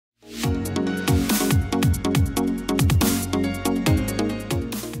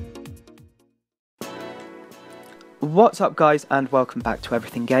What's up guys, and welcome back to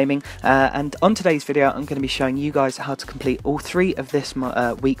Everything Gaming, and on today's video I'm going to be showing you guys how to complete all 3 of this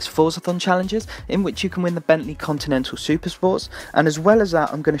week's Forzathon challenges, in which you can win the Bentley Continental Supersports. And as well as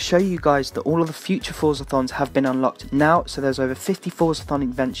that, I'm going to show you guys that all of the future Forzathons have been unlocked now, so there's over 50 Forzathon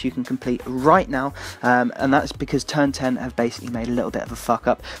events you can complete right now, and that's because Turn 10 have basically made a little bit of a fuck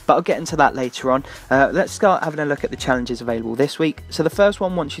up, but I'll get into that later on. Let's start having a look at the challenges available this week. So the first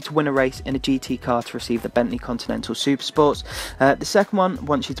one wants you to win a race in a GT car to receive the Bentley Continental Supersports. The second one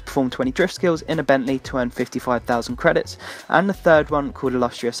wants you to perform 20 drift skills in a Bentley to earn 55,000 credits, and the third one, called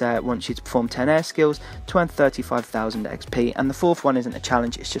Illustrious Air, wants you to perform 10 air skills to earn 35,000 XP, and the fourth one isn't a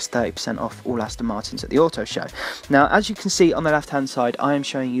challenge, it's just 30% off all Aston Martins at the auto show. Now, as you can see on the left hand side, I am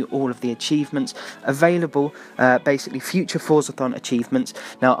showing you all of the achievements available, basically future Forzathon achievements.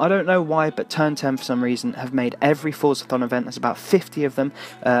 Now, I don't know why, but Turn 10 for some reason have made every Forzathon event, there's about 50 of them,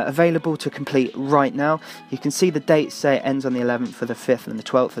 available to complete right now. You can see the dates say it ends on the 11th for the 5th and the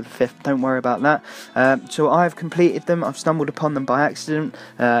 12th of the 5th, don't worry about that. So I've completed them, I've stumbled upon them by accident,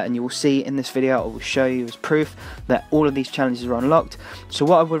 and you will see in this video, I will show you as proof that all of these challenges are unlocked. So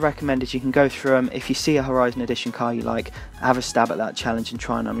what I would recommend is you can go through them. If you see a Horizon Edition car you like, have a stab at that challenge and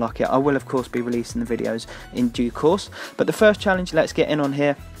try and unlock it. I will of course be releasing the videos in due course, but the first challenge, let's get in on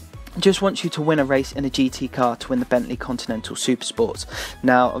here. Just wants you to win a race in a GT car to win the Bentley Continental Supersports.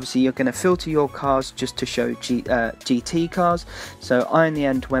 Now, obviously, you're going to filter your cars just to show GT cars. So I, in the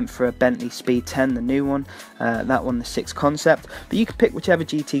end, went for a Bentley Speed 10, the new one. That one, the 6 concept. But you can pick whichever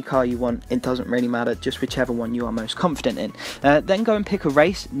GT car you want. It doesn't really matter, just whichever one you are most confident in. Then go and pick a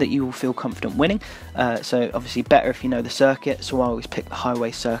race that you will feel confident winning. So obviously, better if you know the circuit. So I always pick the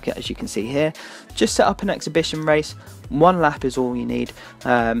highway circuit, as you can see here. Just set up an exhibition race. 1 lap is all you need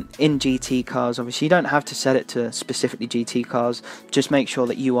in GT cars. Obviously, you don't have to set it to specifically GT cars, just make sure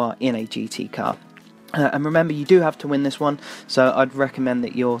that you are in a GT car. And remember, you do have to win this one, so I'd recommend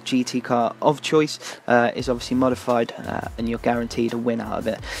that your GT car of choice is obviously modified, and you're guaranteed a win out of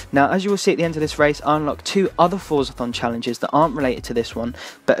it. Now, as you will see at the end of this race, I unlocked 2 other Forzathon challenges that aren't related to this one,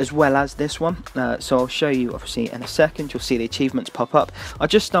 but as well as this one. So I'll show you, obviously, in a second. You'll see the achievements pop up. I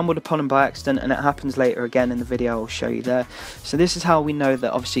just stumbled upon them by accident, and it happens later again in the video. I'll show you there. So this is how we know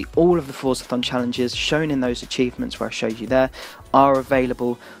that, obviously, all of the Forzathon challenges shown in those achievements where I showed you there are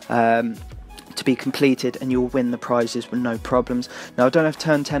available to be completed, and you'll win the prizes with no problems. Now, I don't know if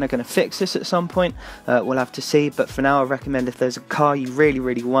Turn 10 are going to fix this at some point, we'll have to see, but for now I recommend if there's a car you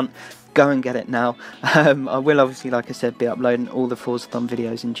really want, go and get it now. I will obviously, like I said, be uploading all the Forzathon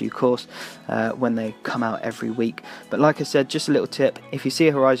videos in due course when they come out every week. But like I said, just a little tip, if you see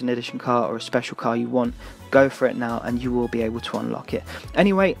a Horizon Edition car or a special car you want, go for it now and you will be able to unlock it.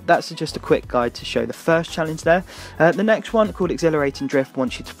 Anyway, that's just a quick guide to show the first challenge there. The next one, called Exhilarating Drift,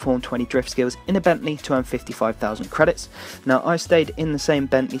 wants you to perform 20 drift skills in a Bentley to earn 55,000 credits. Now, I stayed in the same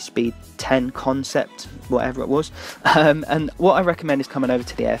Bentley Speed 10 concept, whatever it was, and what I recommend is coming over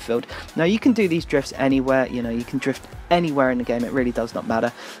to the airfield. Now, you can do these drifts anywhere, you know, you can drift anywhere in the game, it really does not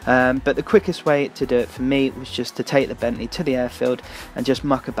matter, but the quickest way to do it for me was just to take the Bentley to the airfield and just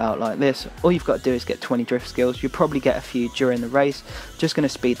muck about like this. All you've got to do is get 20 drift skills. You'll probably get a few during the race. Just going to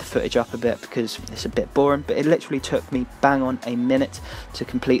speed the footage up a bit because it's a bit boring, but it literally took me bang on a minute to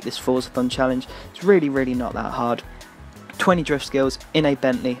complete this Forzathon challenge. It's really not that hard. 20 drift skills in a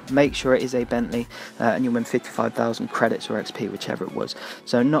Bentley, make sure it is a Bentley, and you'll win 55,000 credits or XP, whichever it was.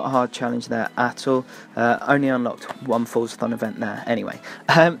 So not a hard challenge there at all. Only unlocked 1 Forzathon event there anyway.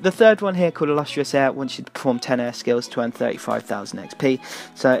 The third one here, called Illustrious Air, wants you to perform 10 air skills to earn 35,000 XP.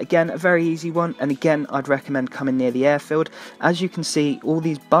 So again, a very easy one, and again, I'd recommend coming near the airfield. As you can see, all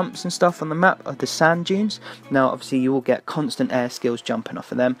these bumps and stuff on the map are the sand dunes. Now, obviously, you will get constant air skills jumping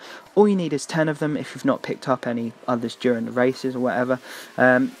off of them. All you need is 10 of them if you've not picked up any others during the races or whatever. So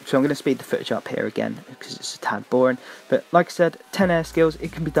I'm going to speed the footage up here again because it's a tad boring. But like I said, 10 air skills,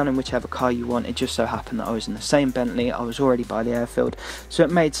 it can be done in whichever car you want. It just so happened that I was in the same Bentley, I was already by the airfield, so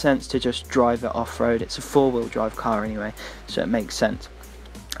it made sense to just drive it off-road. It's a 4-wheel drive car anyway, so it makes sense.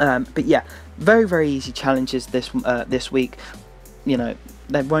 But yeah, very easy challenges this week. You know,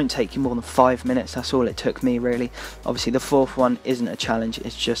 they won't take you more than 5 minutes, that's all it took me really. Obviously the fourth one isn't a challenge,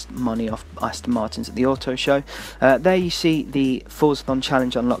 it's just money off Aston Martins at the auto show. There you see the Forzathon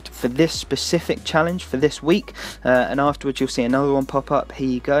challenge unlocked for this specific challenge for this week, and afterwards you'll see another one pop up. Here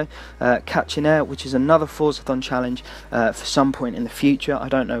you go, Catching Air, which is another Forzathon challenge for some point in the future. I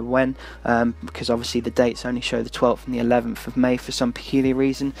don't know when, because obviously the dates only show the 12th and the 11th of May for some peculiar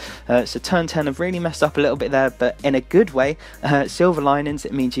reason. So Turn 10 have really messed up a little bit there, but in a good way. Silver linings, achievements,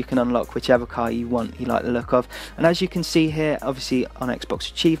 it means you can unlock whichever car you want, you like the look of. And as you can see here, obviously on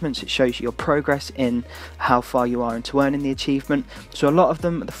Xbox achievements, it shows you your progress in how far you are into earning the achievement. So a lot of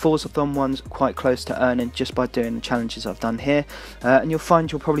them, the Forzathon ones, quite close to earning just by doing the challenges I've done here. And you'll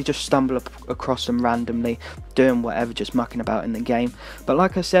find you'll probably just stumble across them randomly, doing whatever, just mucking about in the game. But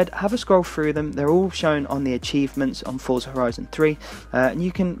like I said, have a scroll through them. They're all shown on the achievements on Forza Horizon 3. And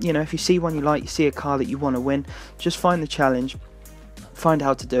you can, you know, if you see one you like, you see a car that you want to win, just find the challenge, find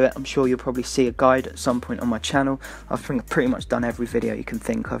how to do it. I'm sure you'll probably see a guide at some point on my channel. I've pretty much done every video you can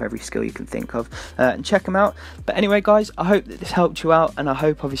think of, every skill you can think of, and check them out. But anyway guys, I hope that this helped you out, and I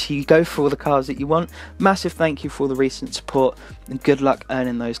hope obviously you go for all the cars that you want. Massive thank you for all the recent support, and good luck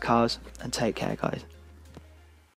earning those cars, and take care guys.